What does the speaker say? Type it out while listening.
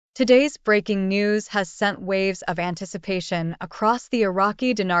Today's breaking news has sent waves of anticipation across the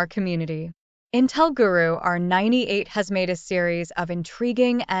Iraqi Dinar community. Intel guru R98 has made a series of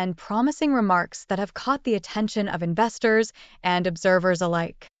intriguing and promising remarks that have caught the attention of investors and observers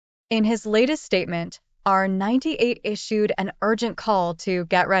alike. In his latest statement, R98 issued an urgent call to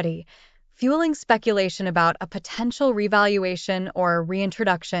get ready, fueling speculation about a potential revaluation or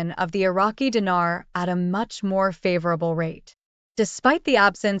reintroduction of the Iraqi dinar at a much more favorable rate. Despite the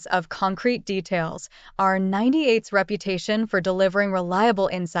absence of concrete details, R98's reputation for delivering reliable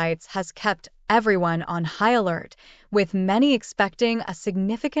insights has kept everyone on high alert, with many expecting a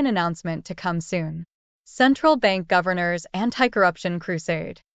significant announcement to come soon. Central bank governors' anti-corruption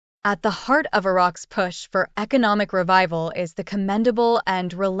crusade. At the heart of Iraq's push for economic revival is the commendable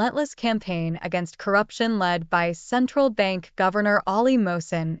and relentless campaign against corruption led by Central Bank Governor Ali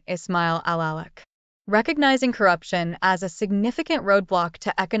Mohsen Ismail al-Awlaq. Recognizing corruption as a significant roadblock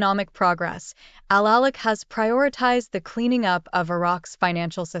to economic progress, al-Awlaq has prioritized the cleaning up of Iraq's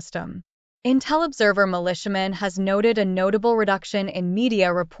financial system. Intel Observer Militiaman has noted a notable reduction in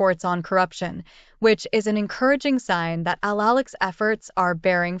media reports on corruption, which is an encouraging sign that al-Awlaq's efforts are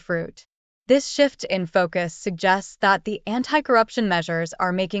bearing fruit. This shift in focus suggests that the anti-corruption measures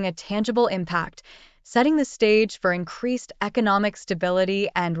are making a tangible impact, setting the stage for increased economic stability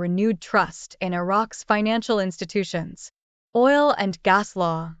and renewed trust in Iraq's financial institutions. Oil and gas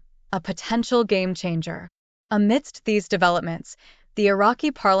law, a potential game changer. Amidst these developments, the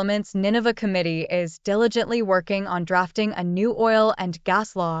Iraqi Parliament's Nineveh Committee is diligently working on drafting a new oil and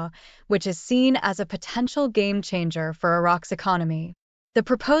gas law, which is seen as a potential game changer for Iraq's economy. The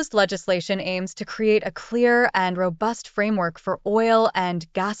proposed legislation aims to create a clear and robust framework for oil and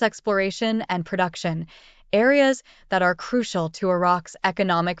gas exploration and production, areas that are crucial to Iraq's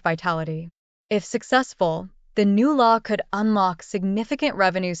economic vitality. If successful, the new law could unlock significant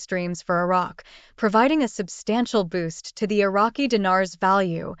revenue streams for Iraq, providing a substantial boost to the Iraqi dinar's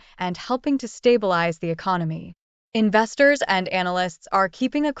value and helping to stabilize the economy. Investors and analysts are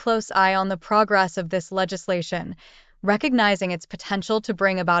keeping a close eye on the progress of this legislation, recognizing its potential to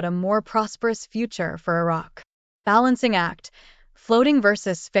bring about a more prosperous future for Iraq. Balancing act, floating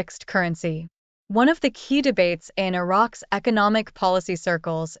versus fixed currency. One of the key debates in Iraq's economic policy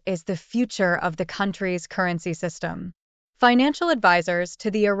circles is the future of the country's currency system. Financial advisors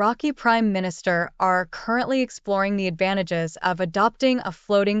to the Iraqi Prime Minister are currently exploring the advantages of adopting a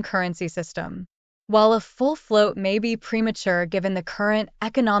floating currency system. While a full float may be premature given the current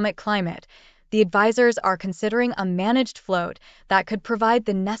economic climate, the advisors are considering a managed float that could provide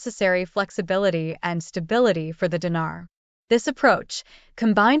the necessary flexibility and stability for the dinar. This approach,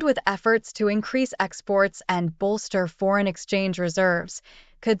 combined with efforts to increase exports and bolster foreign exchange reserves,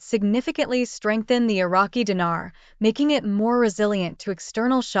 could significantly strengthen the Iraqi dinar, making it more resilient to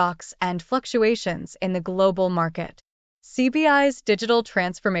external shocks and fluctuations in the global market. CBI's digital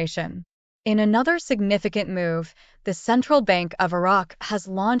transformation. In another significant move, the Central Bank of Iraq has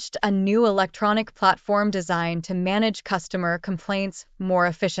launched a new electronic platform designed to manage customer complaints more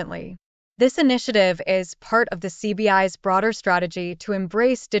efficiently. This initiative is part of the CBI's broader strategy to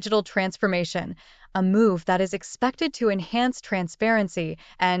embrace digital transformation, a move that is expected to enhance transparency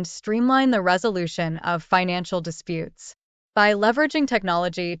and streamline the resolution of financial disputes. By leveraging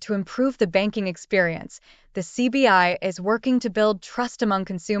technology to improve the banking experience, the CBI is working to build trust among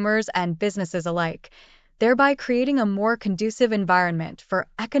consumers and businesses alike, thereby creating a more conducive environment for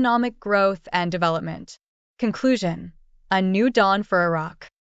economic growth and development. Conclusion: a new dawn for Iraq.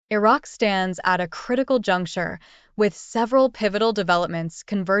 Iraq stands at a critical juncture, with several pivotal developments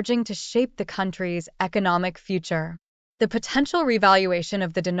converging to shape the country's economic future. The potential revaluation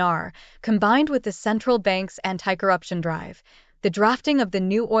of the dinar, combined with the central bank's anti-corruption drive, the drafting of the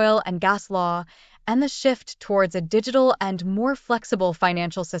new oil and gas law, and the shift towards a digital and more flexible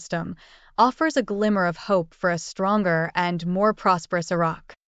financial system, offers a glimmer of hope for a stronger and more prosperous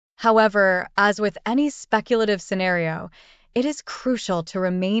Iraq. However, as with any speculative scenario, it is crucial to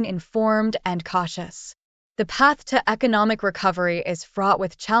remain informed and cautious. The path to economic recovery is fraught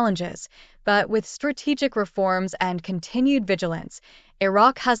with challenges, but with strategic reforms and continued vigilance,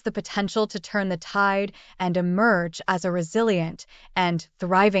 Iraq has the potential to turn the tide and emerge as a resilient and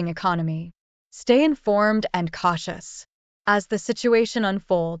thriving economy. Stay informed and cautious. As the situation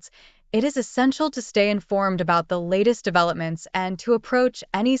unfolds, it is essential to stay informed about the latest developments and to approach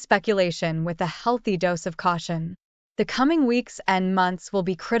any speculation with a healthy dose of caution. The coming weeks and months will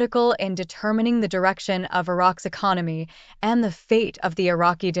be critical in determining the direction of Iraq's economy and the fate of the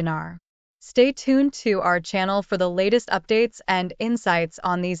Iraqi dinar. Stay tuned to our channel for the latest updates and insights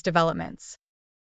on these developments.